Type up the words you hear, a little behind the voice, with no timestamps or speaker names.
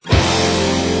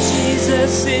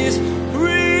Jesus is real.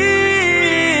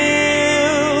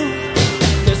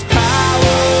 There's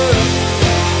power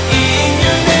in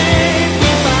your name.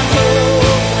 We find hope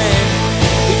when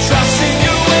we trust in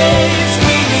your ways.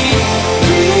 We need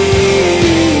real.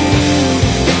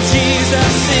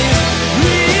 Jesus is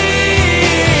real.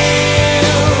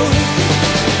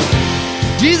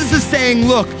 Jesus is saying,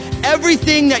 look,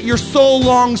 everything that your soul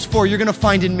longs for, you're going to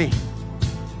find in me.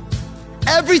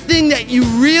 Everything that you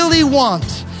really want,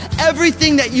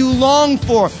 everything that you long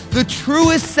for, the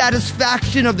truest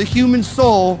satisfaction of the human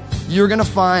soul, you're going to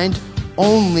find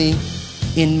only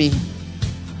in me.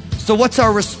 So what's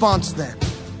our response then?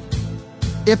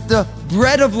 If the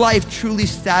bread of life truly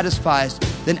satisfies,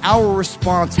 then our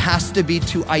response has to be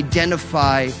to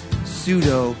identify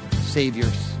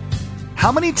pseudo-saviors.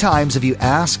 How many times have you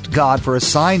asked God for a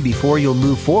sign before you'll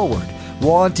move forward,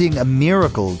 wanting a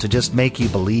miracle to just make you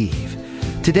believe?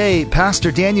 Today,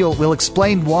 Pastor Daniel will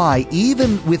explain why,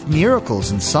 even with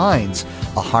miracles and signs,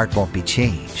 a heart won't be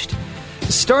changed.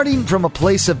 Starting from a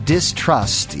place of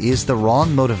distrust is the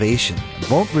wrong motivation and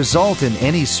won't result in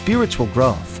any spiritual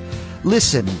growth.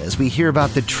 Listen as we hear about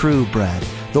the true bread,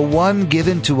 the one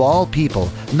given to all people,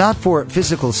 not for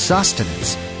physical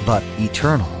sustenance, but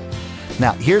eternal.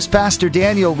 Now, here's Pastor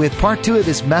Daniel with part 2 of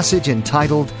his message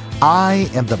entitled,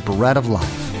 I am the bread of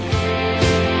life.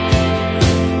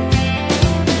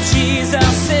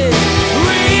 Jesus is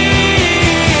real.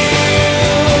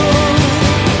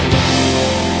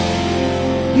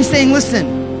 He's saying,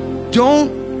 listen,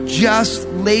 don't just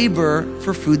labor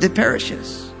for food that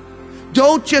perishes.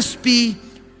 Don't just be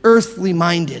earthly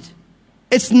minded.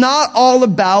 It's not all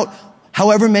about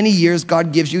however many years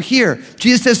God gives you here.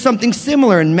 Jesus says something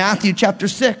similar in Matthew chapter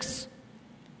 6,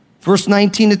 verse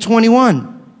 19 to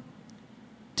 21.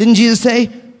 Didn't Jesus say,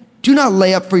 do not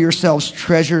lay up for yourselves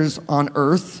treasures on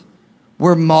earth,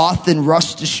 where moth and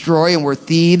rust destroy and where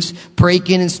thieves break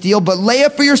in and steal, but lay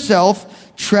up for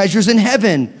yourself treasures in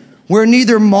heaven, where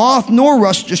neither moth nor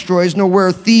rust destroys, nor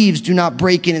where thieves do not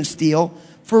break in and steal.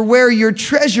 For where your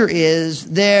treasure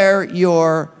is, there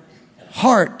your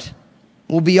heart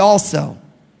will be also.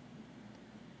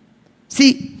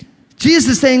 See,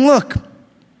 Jesus is saying, look,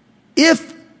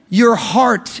 if your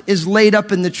heart is laid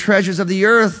up in the treasures of the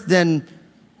earth, then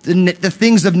the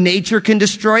things of nature can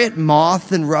destroy it,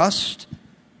 moth and rust,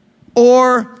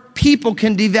 or people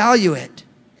can devalue it.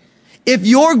 If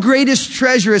your greatest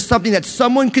treasure is something that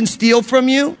someone can steal from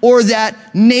you, or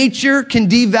that nature can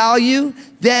devalue,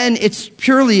 then it's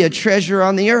purely a treasure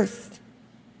on the earth.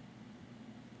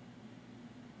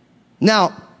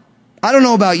 Now, I don't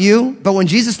know about you, but when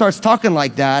Jesus starts talking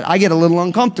like that, I get a little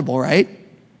uncomfortable, right?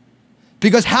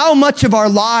 Because how much of our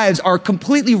lives are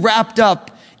completely wrapped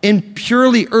up in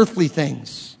purely earthly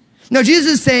things? Now,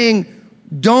 Jesus is saying,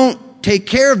 don't take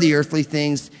care of the earthly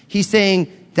things. He's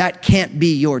saying that can't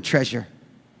be your treasure.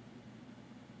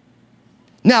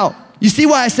 Now, you see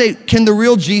why I say, can the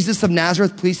real Jesus of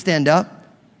Nazareth please stand up?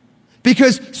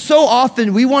 Because so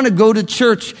often we want to go to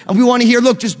church and we want to hear,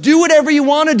 look, just do whatever you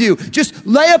want to do. Just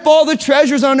lay up all the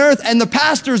treasures on earth. And the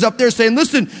pastor's up there saying,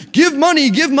 listen, give money.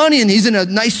 And he's in a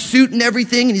nice suit and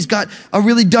everything. And he's got a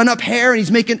really done up hair and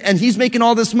he's making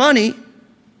all this money.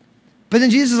 But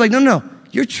then Jesus is like, no,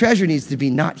 your treasure needs to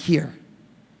be not here.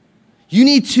 You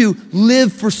need to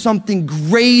live for something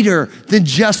greater than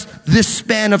just this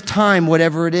span of time,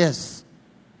 whatever it is.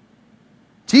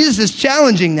 Jesus is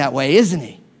challenging that way, isn't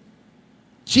he?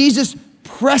 Jesus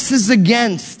presses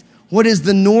against what is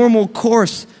the normal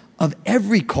course of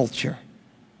every culture.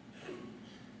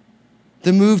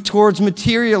 The move towards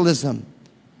materialism,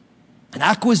 an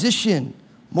acquisition,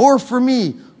 more for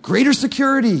me, greater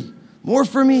security, more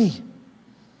for me.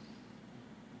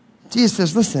 Jesus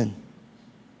says, listen,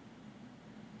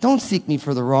 don't seek me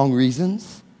for the wrong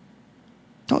reasons.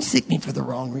 Don't seek me for the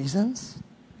wrong reasons.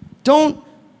 Don't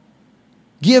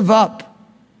give up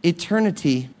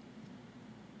eternity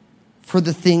for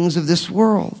the things of this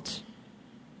world.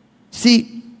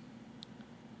 See,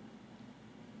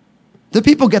 the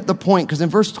people get the point because in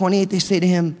verse 28 they say to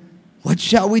him, what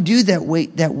shall we do that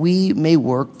we may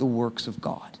work the works of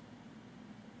God?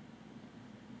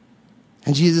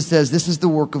 And Jesus says, this is the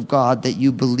work of God, that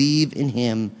you believe in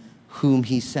him whom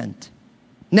he sent.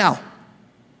 Now,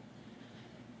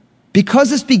 because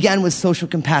this began with social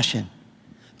compassion,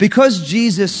 because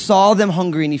Jesus saw them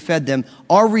hungry and he fed them,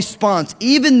 our response,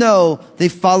 even though they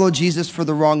followed Jesus for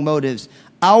the wrong motives,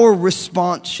 our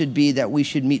response should be that we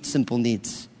should meet simple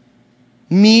needs.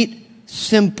 Meet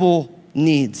simple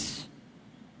needs.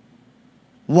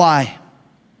 Why?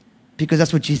 Because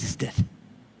that's what Jesus did.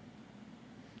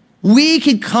 We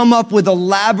could come up with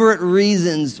elaborate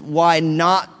reasons why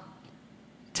not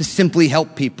to simply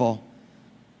help people.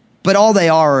 But all they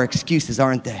are excuses,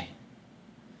 aren't they?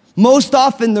 Most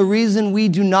often, the reason we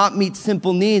do not meet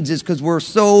simple needs is because we're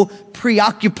so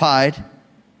preoccupied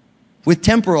with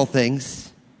temporal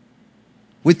things,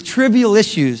 with trivial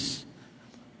issues,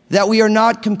 that we are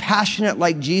not compassionate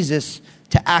like Jesus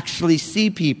to actually see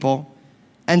people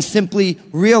and simply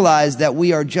realize that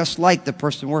we are just like the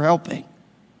person we're helping.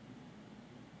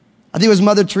 I think it was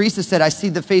Mother Teresa said, I see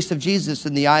the face of Jesus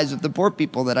in the eyes of the poor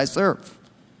people that I serve.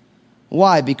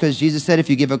 Why? Because Jesus said, if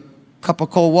you give a cup of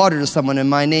cold water to someone in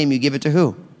my name, you give it to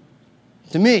who?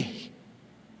 To me.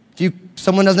 If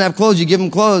someone doesn't have clothes, you give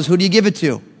them clothes. Who do you give it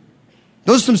to?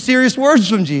 Those are some serious words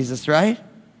from Jesus, right?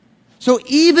 So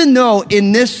even though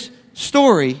in this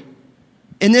story,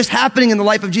 in this happening in the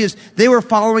life of Jesus, they were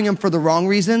following him for the wrong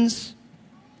reasons.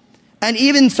 And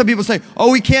even some people say,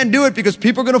 oh, we can't do it because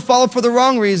people are going to follow for the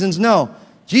wrong reasons. No,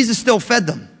 Jesus still fed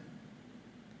them.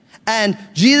 And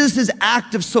Jesus'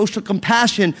 act of social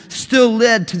compassion still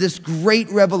led to this great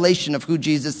revelation of who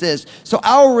Jesus is. So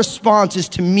our response is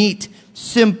to meet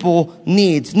simple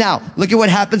needs. Now, look at what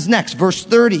happens next. Verse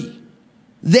 30.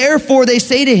 Therefore they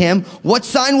say to him, what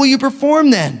sign will you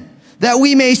perform then, that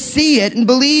we may see it and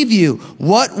believe you?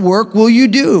 What work will you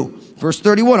do? Verse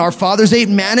 31, our fathers ate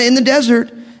manna in the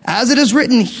desert. As it is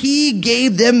written, he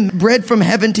gave them bread from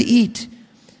heaven to eat.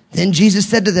 Then Jesus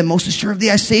said to them, most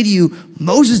assuredly I say to you,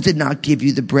 Moses did not give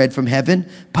you the bread from heaven,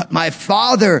 but my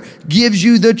Father gives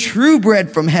you the true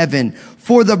bread from heaven.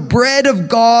 For the bread of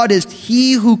God is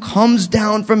he who comes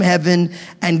down from heaven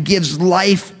and gives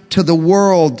life to the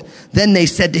world. Then they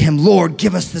said to him, Lord,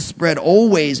 give us this bread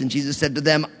always. And Jesus said to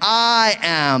them, I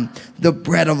am the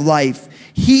bread of life.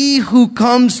 He who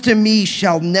comes to me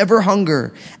shall never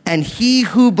hunger, and he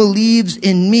who believes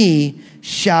in me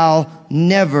shall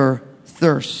never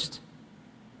thirst.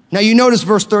 Now you notice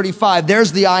verse 35,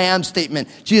 there's the I am statement.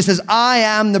 Jesus says, I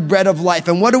am the bread of life.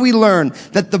 And what do we learn?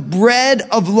 That the bread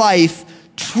of life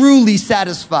truly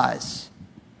satisfies.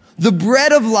 The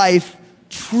bread of life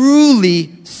truly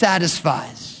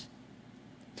satisfies.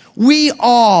 We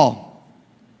all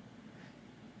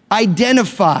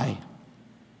identify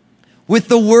with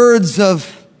the words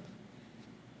of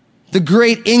the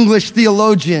great English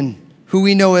theologian who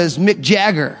we know as Mick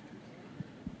Jagger,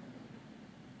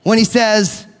 when he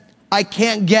says, I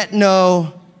can't get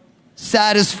no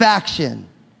satisfaction.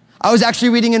 I was actually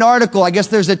reading an article. I guess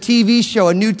there's a TV show,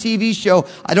 a new TV show.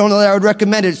 I don't know that I would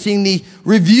recommend it. Seeing the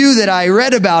review that I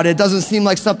read about it doesn't seem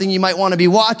like something you might want to be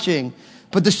watching.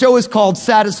 But the show is called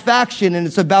Satisfaction, and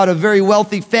it's about a very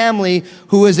wealthy family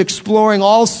who is exploring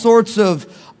all sorts of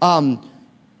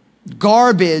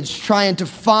garbage trying to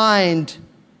find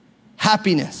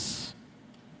happiness.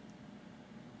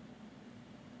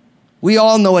 We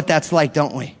all know what that's like,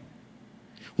 don't we?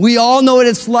 We all know what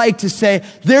it's like to say,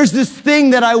 there's this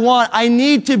thing that I want. I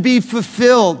need to be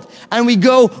fulfilled. And we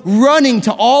go running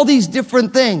to all these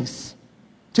different things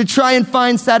to try and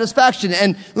find satisfaction.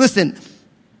 And listen,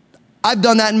 I've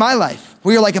done that in my life.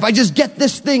 Where you're like, if I just get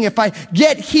this thing, if I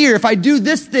get here, if I do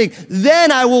this thing,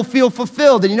 then I will feel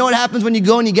fulfilled. And you know what happens when you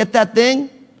go and you get that thing?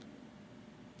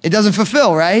 It doesn't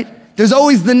fulfill, right? There's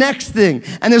always the next thing.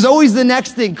 And there's always the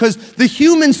next thing. Because the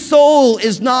human soul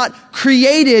is not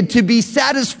created to be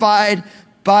satisfied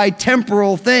by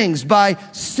temporal things, by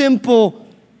simple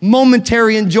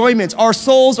momentary enjoyments. Our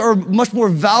souls are much more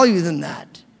valuable than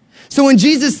that. So when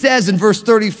Jesus says in verse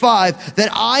 35 that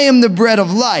I am the bread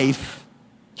of life,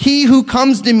 he who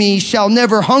comes to me shall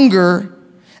never hunger,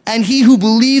 and he who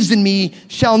believes in me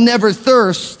shall never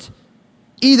thirst.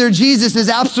 Either Jesus is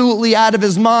absolutely out of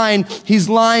his mind, he's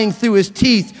lying through his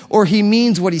teeth, or he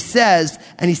means what he says,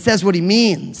 and he says what he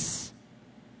means.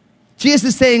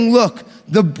 Jesus is saying, look,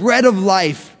 the bread of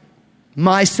life,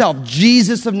 myself,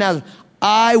 Jesus of Nazareth,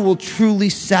 I will truly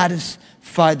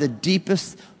satisfy the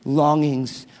deepest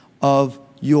longings of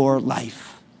your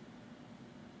life.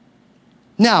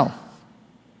 Now,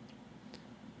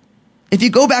 if you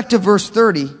go back to verse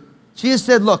 30, Jesus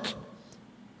said, look,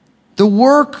 the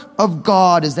work of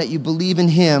God is that you believe in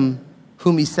him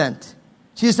whom he sent.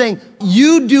 Jesus is saying,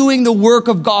 you doing the work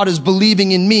of God is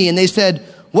believing in me. And they said,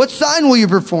 what sign will you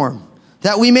perform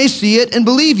that we may see it and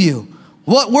believe you?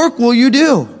 What work will you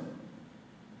do?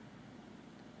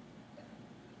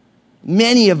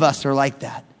 Many of us are like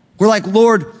that. We're like,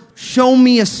 Lord, show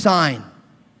me a sign.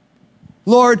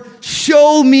 Lord,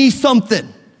 show me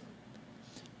something.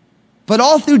 But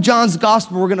all through John's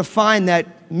gospel, we're going to find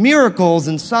that miracles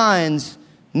and signs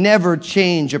never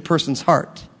change a person's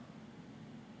heart.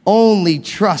 Only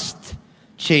trust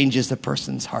changes a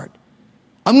person's heart.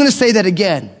 I'm going to say that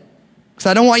again, because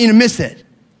I don't want you to miss it.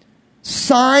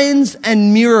 Signs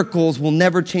and miracles will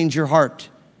never change your heart,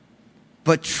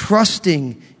 but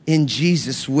trusting in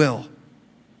Jesus will.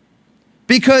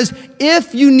 Because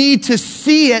if you need to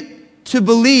see it to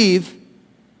believe,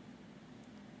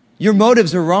 your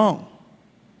motives are wrong.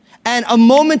 And a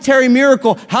momentary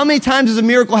miracle, how many times does a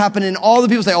miracle happen and all the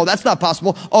people say, oh, that's not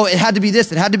possible. Oh, it had to be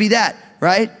this, it had to be that,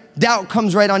 right? Doubt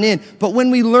comes right on in. But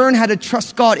when we learn how to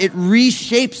trust God, it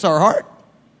reshapes our heart.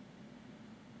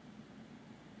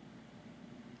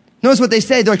 Notice what they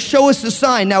say. They're like, show us the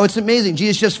sign. Now, it's amazing.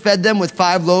 Jesus just fed them with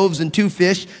 5 loaves and 2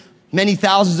 fish, many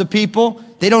thousands of people.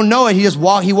 They don't know it.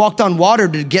 He walked on water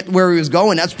to get where he was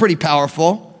going. That's pretty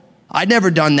powerful. I'd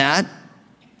never done that.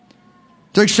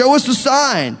 They're like, show us the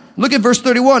sign. Look at verse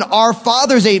 31. Our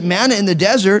fathers ate manna in the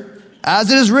desert. As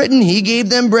it is written, he gave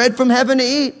them bread from heaven to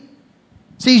eat.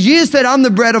 See, Jesus said, I'm the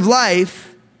bread of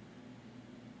life.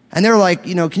 And they're like,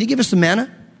 can you give us some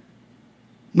manna?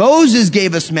 Moses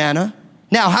gave us manna.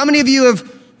 Now, how many of you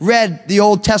have read the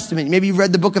Old Testament? Maybe you've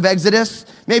read the book of Exodus.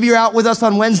 Maybe you're out with us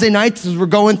on Wednesday nights as we're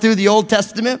going through the Old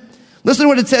Testament. Listen to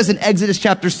what it says in Exodus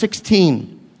chapter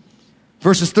 16,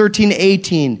 verses 13 to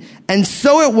 18. And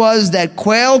so it was that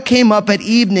quail came up at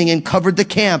evening and covered the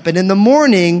camp. And in the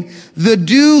morning, the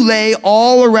dew lay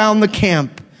all around the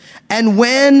camp. And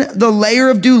when the layer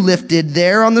of dew lifted,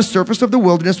 there on the surface of the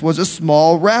wilderness was a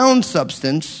small round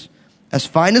substance, as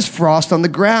fine as frost on the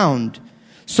ground.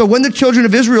 So when the children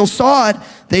of Israel saw it,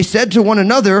 they said to one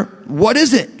another, what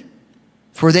is it?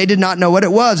 For they did not know what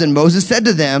it was. And Moses said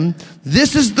to them,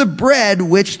 this is the bread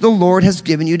which the Lord has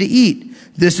given you to eat.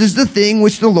 This is the thing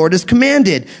which the Lord has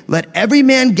commanded. Let every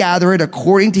man gather it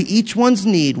according to each one's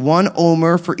need, 1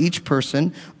 omer for each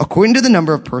person, according to the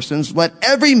number of persons. Let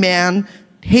every man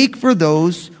take for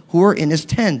those who are in his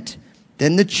tent.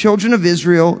 Then the children of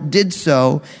Israel did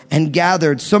so and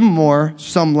gathered, some more,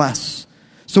 some less.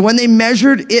 So when they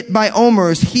measured it by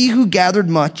omers, he who gathered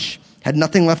much had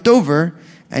nothing left over,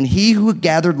 and he who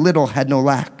gathered little had no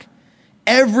lack.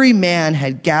 Every man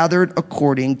had gathered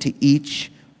according to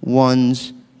each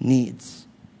one's needs.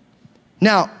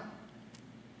 Now,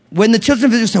 when the children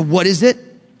of Israel said, what is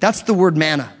it? That's the word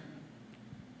manna.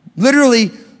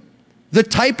 Literally, the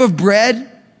type of bread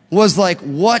was like,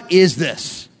 what is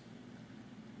this?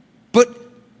 But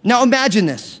now imagine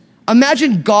this.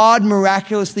 Imagine God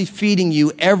miraculously feeding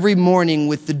you every morning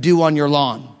with the dew on your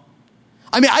lawn.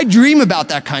 I mean, I dream about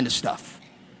that kind of stuff.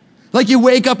 Like you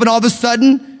wake up and all of a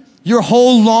sudden, your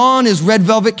whole lawn is red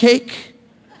velvet cake.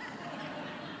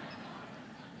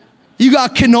 You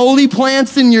got cannoli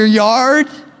plants in your yard.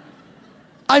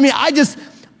 I mean, I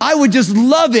would just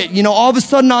love it. All of a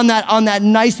sudden on that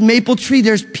nice maple tree,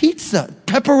 there's pizza,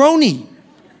 pepperoni.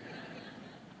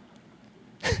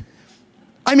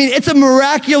 I mean, it's a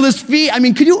miraculous feat. I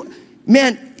mean,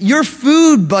 your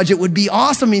food budget would be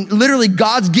awesome. I mean, literally,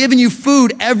 God's given you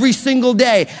food every single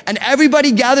day. And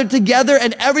everybody gathered together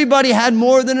and everybody had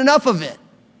more than enough of it.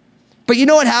 But you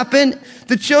know what happened?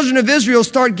 The children of Israel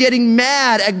start getting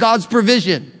mad at God's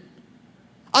provision.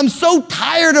 I'm so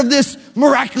tired of this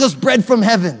miraculous bread from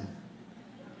heaven.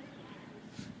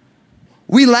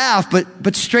 We laugh,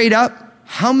 but straight up,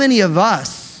 how many of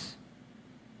us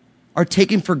are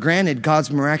taking for granted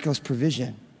God's miraculous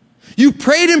provision? You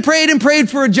prayed and prayed and prayed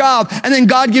for a job, and then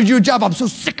God gives you a job. I'm so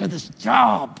sick of this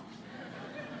job.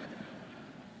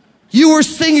 You were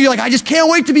singing, you're like, I just can't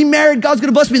wait to be married. God's going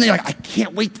to bless me. And then you're like, I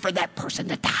can't wait for that person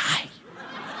to die.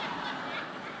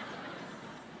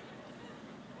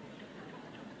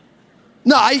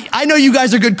 No, I know you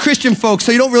guys are good Christian folks,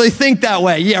 so you don't really think that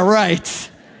way. Yeah,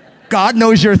 right. God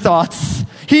knows your thoughts.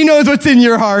 He knows what's in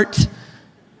your heart.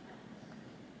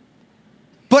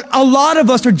 But a lot of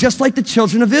us are just like the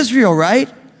children of Israel, right?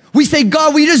 We say,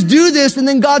 God, we just do this, and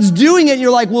then God's doing it, and you're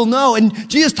like, well, no. And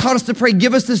Jesus taught us to pray,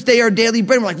 give us this day our daily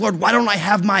bread. And we're like, Lord, why don't I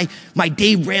have my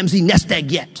Dave Ramsey nest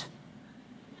egg yet?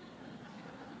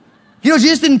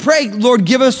 Jesus didn't pray, Lord,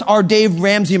 give us our Dave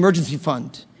Ramsey emergency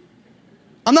fund.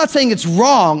 I'm not saying it's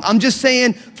wrong. I'm just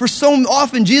saying for so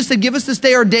often, Jesus said, give us this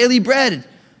day our daily bread.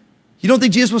 You don't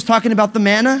think Jesus was talking about the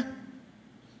manna?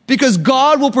 Because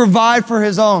God will provide for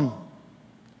his own.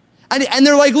 And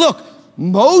they're like, look,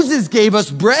 Moses gave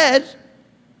us bread.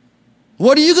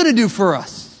 What are you going to do for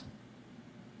us?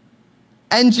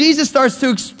 And Jesus starts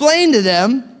to explain to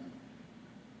them.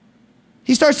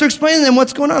 He starts to explain to them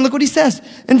what's going on. Look what he says.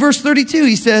 In verse 32,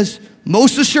 he says,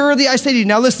 most assuredly I say to you.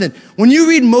 Now listen, when you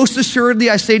read most assuredly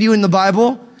I say to you in the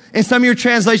Bible, in some of your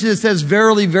translations it says,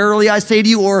 verily, verily I say to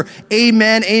you, or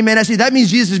amen, amen I say to you. That means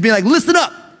Jesus is being like, listen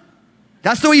up.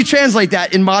 That's the way you translate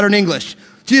that in modern English.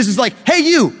 Jesus is like, hey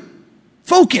you,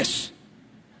 focus.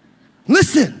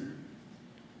 Listen.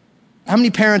 How many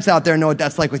parents out there know what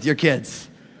that's like with your kids?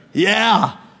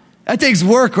 Yeah. That takes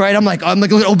work, right? I'm like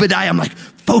Obadiah. I'm like,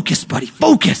 focus, buddy,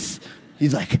 focus.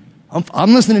 He's like,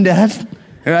 I'm listening, Dad.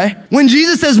 Right? When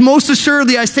Jesus says, most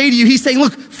assuredly I say to you, he's saying,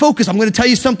 look, focus. I'm going to tell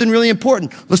you something really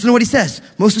important. Listen to what he says.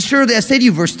 Most assuredly I say to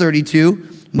you, verse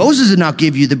 32, Moses did not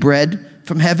give you the bread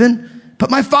from heaven,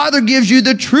 but my Father gives you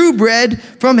the true bread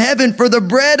from heaven. For the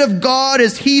bread of God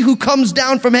is he who comes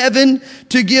down from heaven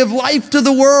to give life to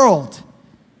the world.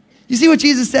 You see what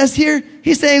Jesus says here?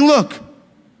 He's saying, look,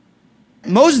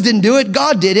 Moses didn't do it.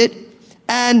 God did it.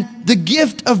 And the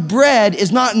gift of bread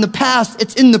is not in the past.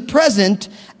 It's in the present.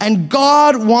 And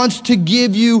God wants to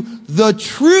give you the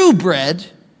true bread.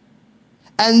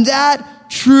 And that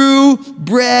true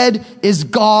bread is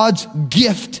God's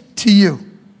gift to you.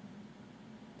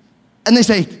 And they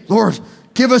say, Lord,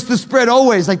 give us this bread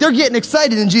always. Like they're getting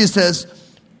excited. And Jesus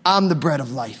says, I'm the bread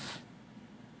of life.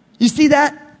 You see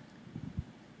that?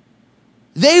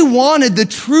 They wanted the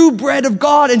true bread of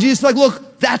God. And Jesus is like,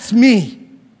 look, that's me.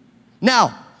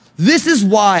 Now, this is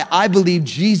why I believe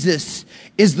Jesus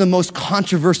is the most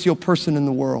controversial person in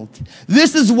the world.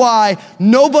 This is why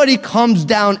nobody comes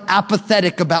down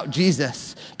apathetic about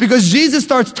Jesus. Because Jesus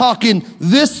starts talking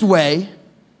this way,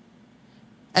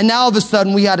 and now all of a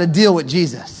sudden we had to deal with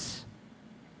Jesus.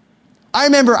 I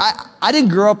remember, I didn't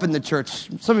grow up in the church.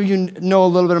 Some of you know a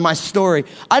little bit of my story.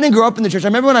 I didn't grow up in the church. I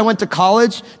remember when I went to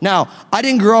college. Now, I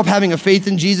didn't grow up having a faith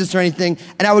in Jesus or anything.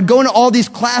 And I would go into all these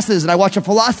classes and I watch a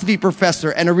philosophy professor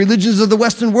and a religions of the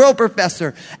Western world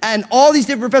professor and all these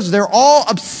different professors. They're all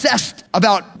obsessed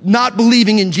about not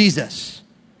believing in Jesus.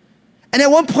 And at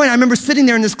one point, I remember sitting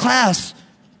there in this class,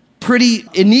 pretty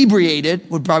inebriated,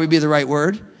 would probably be the right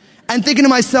word, and thinking to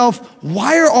myself,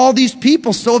 why are all these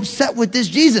people so upset with this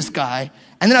Jesus guy?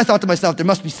 And then I thought to myself, there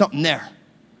must be something there.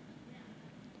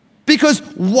 Because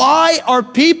why are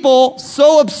people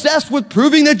so obsessed with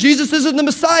proving that Jesus isn't the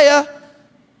Messiah?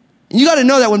 And you got to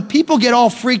know that when people get all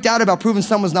freaked out about proving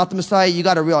someone's not the Messiah, you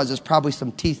got to realize there's probably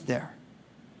some teeth there.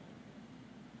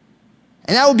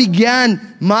 And that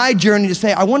began my journey to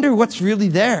say, I wonder what's really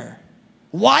there.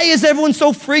 Why is everyone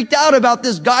so freaked out about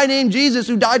this guy named Jesus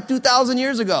who died 2,000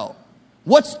 years ago?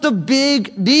 What's the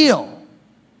big deal?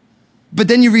 But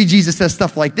then you read Jesus says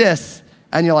stuff like this,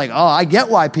 and you're like, oh, I get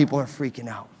why people are freaking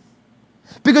out.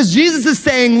 Because Jesus is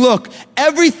saying, look,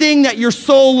 everything that your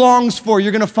soul longs for,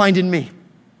 you're going to find in me.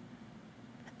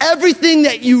 Everything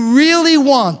that you really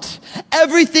want,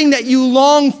 everything that you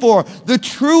long for, the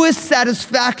truest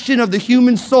satisfaction of the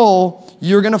human soul,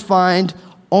 you're going to find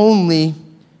only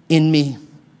in me.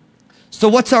 So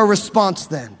what's our response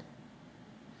then?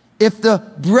 If the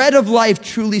bread of life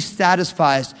truly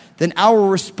satisfies, then our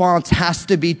response has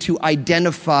to be to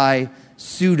identify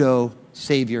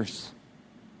pseudo-saviors.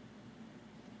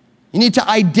 You need to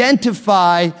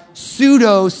identify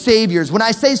pseudo-saviors. When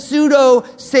I say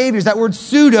pseudo-saviors, that word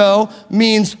pseudo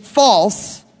means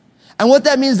false. And what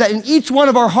that means is that in each one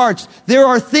of our hearts, there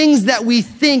are things that we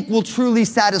think will truly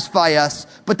satisfy us,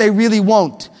 but they really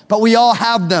won't. But we all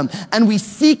have them, and we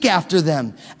seek after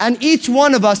them. And each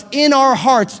one of us in our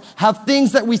hearts have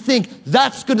things that we think,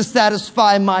 that's going to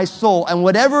satisfy my soul. And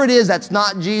whatever it is that's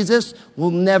not Jesus will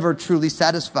never truly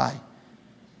satisfy.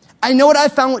 I know what I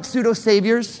found with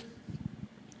pseudo-saviors.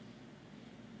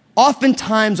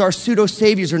 Oftentimes, our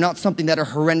pseudo-saviors are not something that are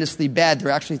horrendously bad.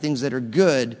 They're actually things that are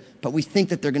good, but we think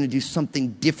that they're going to do something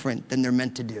different than they're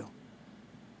meant to do.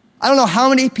 I don't know how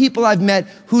many people I've met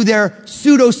who their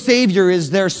pseudo-savior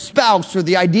is their spouse or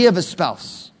the idea of a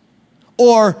spouse,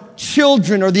 or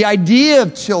children or the idea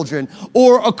of children,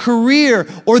 or a career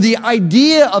or the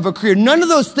idea of a career. None of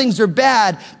those things are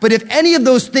bad, but if any of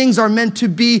those things are meant to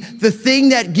be the thing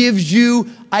that gives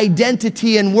you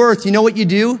identity and worth, you know what you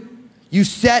do? You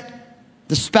set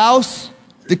the spouse,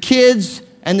 the kids,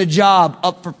 and the job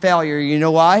up for failure. You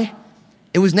know why?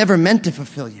 It was never meant to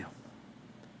fulfill you.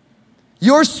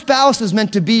 Your spouse is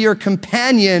meant to be your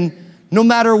companion no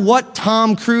matter what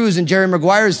Tom Cruise and Jerry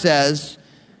Maguire says.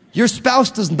 Your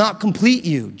spouse does not complete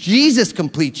you. Jesus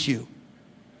completes you.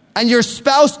 And your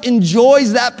spouse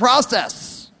enjoys that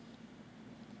process.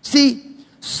 See,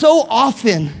 so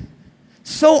often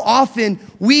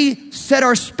we set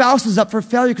our spouses up for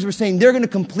failure because we're saying they're going to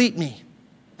complete me.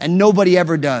 And nobody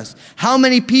ever does. How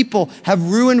many people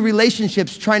have ruined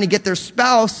relationships trying to get their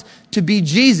spouse to be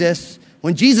Jesus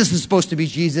when Jesus is supposed to be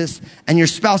Jesus and your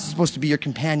spouse is supposed to be your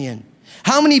companion?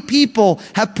 How many people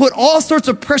have put all sorts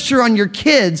of pressure on your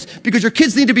kids because your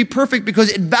kids need to be perfect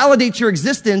because it validates your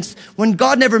existence when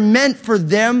God never meant for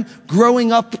them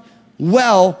growing up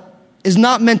well is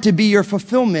not meant to be your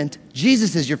fulfillment.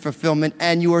 Jesus is your fulfillment,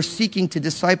 and you are seeking to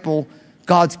disciple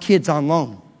God's kids on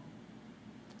loan.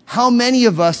 How many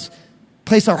of us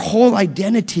place our whole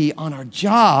identity on our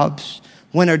jobs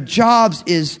when our jobs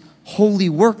is holy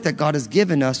work that God has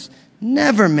given us,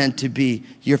 never meant to be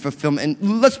your fulfillment?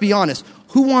 And let's be honest,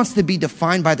 who wants to be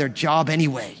defined by their job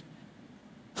anyway?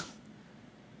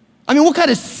 I mean, what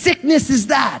kind of sickness is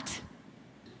that?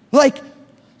 Like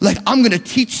I'm going to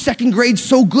teach second grade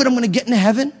so good I'm going to get into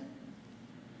heaven?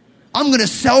 I'm going to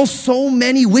sell so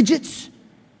many widgets?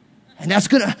 And that's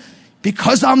going to,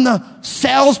 because I'm the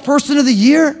salesperson of the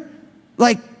year?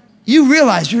 Like, you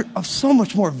realize you're of so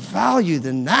much more value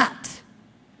than that.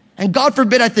 And God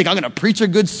forbid I think I'm going to preach a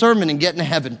good sermon and get into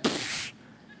heaven.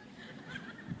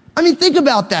 I mean, think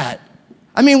about that.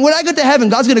 I mean, when I get to heaven,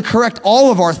 God's going to correct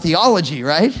all of our theology,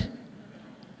 right?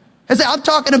 I'm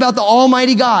talking about the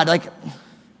Almighty God. Like,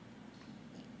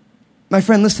 my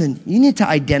friend, listen, you need to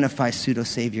identify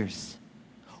pseudo-saviors.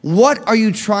 What are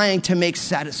you trying to make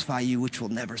satisfy you, which will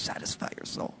never satisfy your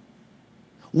soul?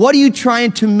 What are you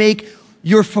trying to make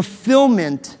your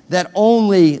fulfillment that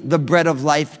only the bread of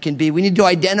life can be? We need to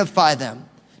identify them.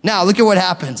 Now, look at what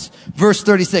happens. Verse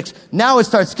 36. Now it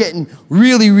starts getting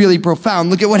really, really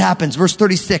profound. Look at what happens. Verse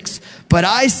 36. But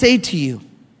I say to you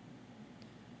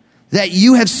that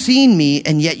you have seen me,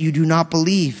 and yet you do not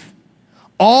believe.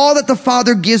 All that the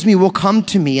Father gives me will come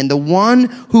to me, and the one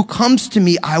who comes to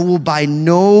me I will by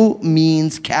no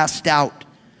means cast out.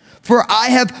 For I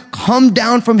have come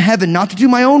down from heaven not to do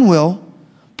my own will,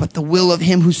 but the will of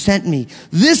him who sent me.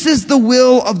 This is the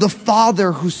will of the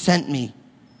Father who sent me,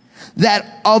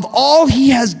 that of all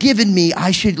he has given me I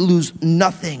should lose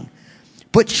nothing,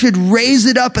 but should raise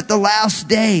it up at the last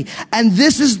day. And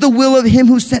this is the will of him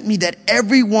who sent me, that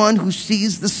everyone who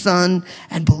sees the Son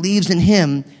and believes in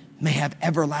him may have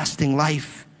everlasting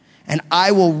life, and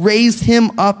I will raise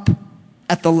him up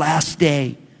at the last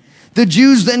day. The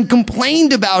Jews then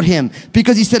complained about him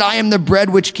because he said, I am the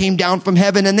bread which came down from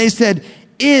heaven. And they said,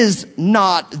 is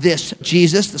not this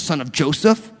Jesus, the son of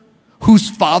Joseph,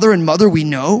 whose father and mother we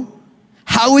know?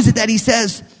 How is it that he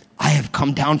says, I have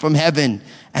come down from heaven?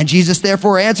 And Jesus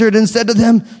therefore answered and said to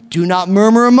them, do not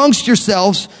murmur amongst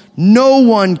yourselves. No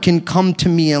one can come to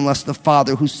me unless the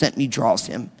Father who sent me draws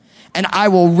him. And I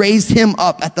will raise him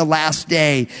up at the last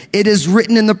day. It is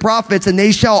written in the prophets, and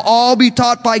they shall all be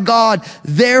taught by God.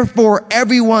 Therefore,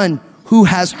 everyone who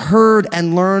has heard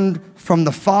and learned from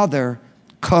the Father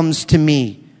comes to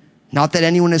me. Not that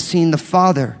anyone has seen the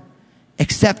Father,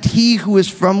 except he who is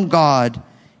from God.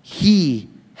 He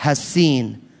has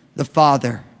seen the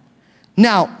Father.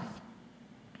 Now,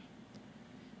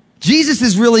 Jesus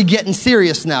is really getting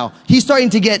serious now. He's starting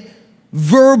to get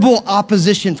verbal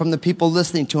opposition from the people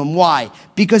listening to him. Why?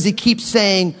 Because he keeps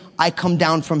saying, I come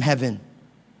down from heaven.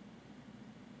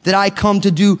 That I come to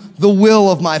do the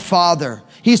will of my Father.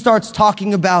 He starts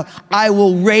talking about, I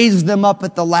will raise them up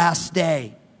at the last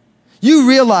day. You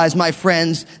realize, my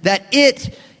friends, that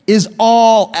it is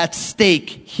all at stake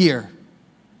here.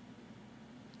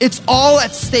 It's all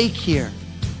at stake here.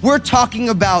 We're talking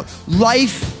about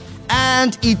life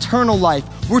and eternal life.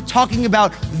 We're talking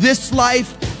about this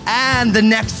life and the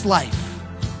next life.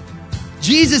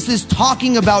 Jesus is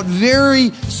talking about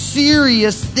very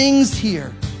serious things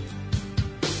here.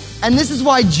 And this is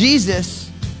why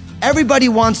everybody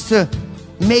wants to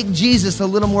make Jesus a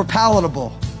little more palatable.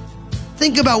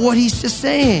 Think about what he's just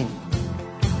saying.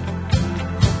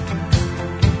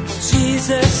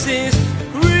 Jesus is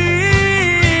real.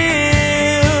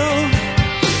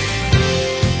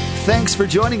 Thanks for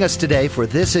joining us today for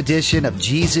this edition of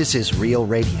Jesus is Real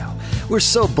Radio. We're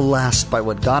so blessed by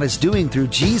what God is doing through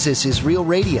Jesus is Real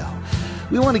Radio.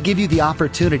 We want to give you the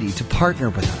opportunity to partner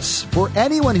with us. For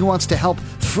anyone who wants to help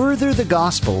further the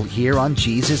gospel here on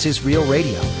Jesus is Real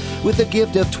Radio, with a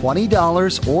gift of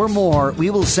 $20 or more, we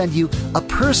will send you a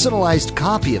personalized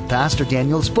copy of Pastor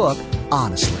Daniel's book,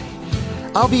 Honestly.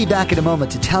 I'll be back in a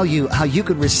moment to tell you how you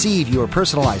can receive your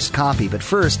personalized copy. But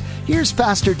first, here's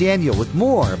Pastor Daniel with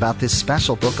more about this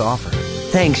special book offer.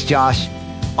 Thanks, Josh.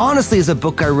 Honestly is a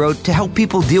book I wrote to help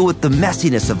people deal with the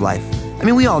messiness of life. I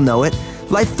mean, we all know it.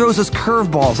 Life throws us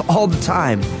curveballs all the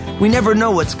time. We never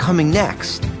know what's coming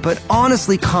next. But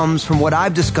honestly comes from what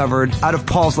I've discovered out of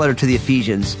Paul's letter to the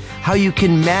Ephesians, how you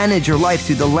can manage your life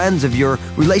through the lens of your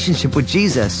relationship with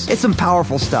Jesus. It's some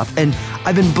powerful stuff, and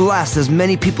I've been blessed as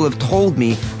many people have told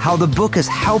me how the book has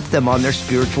helped them on their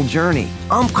spiritual journey.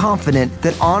 I'm confident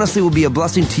that Honestly will be a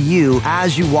blessing to you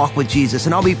as you walk with Jesus,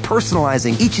 and I'll be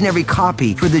personalizing each and every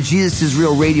copy for the Jesus is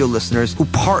Real Radio listeners who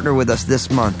partner with us this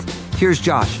month. Here's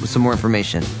Josh with some more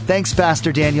information. Thanks,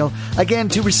 Pastor Daniel. Again,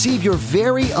 to receive your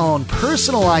very own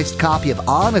personalized copy of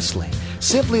Honestly,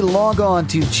 simply log on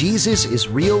to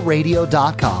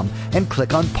JesusIsRealRadio.com and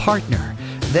click on Partner.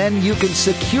 Then you can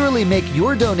securely make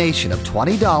your donation of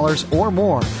 $20 or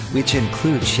more, which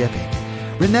includes shipping.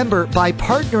 Remember, by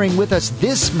partnering with us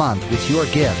this month with your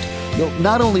gift, you'll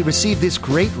not only receive this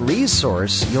great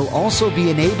resource, you'll also be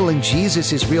enabling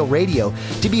Jesus is Real Radio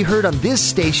to be heard on this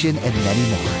station and many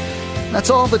more. That's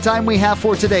all the time we have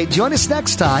for today. Join us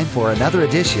next time for another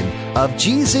edition of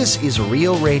Jesus is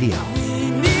Real Radio.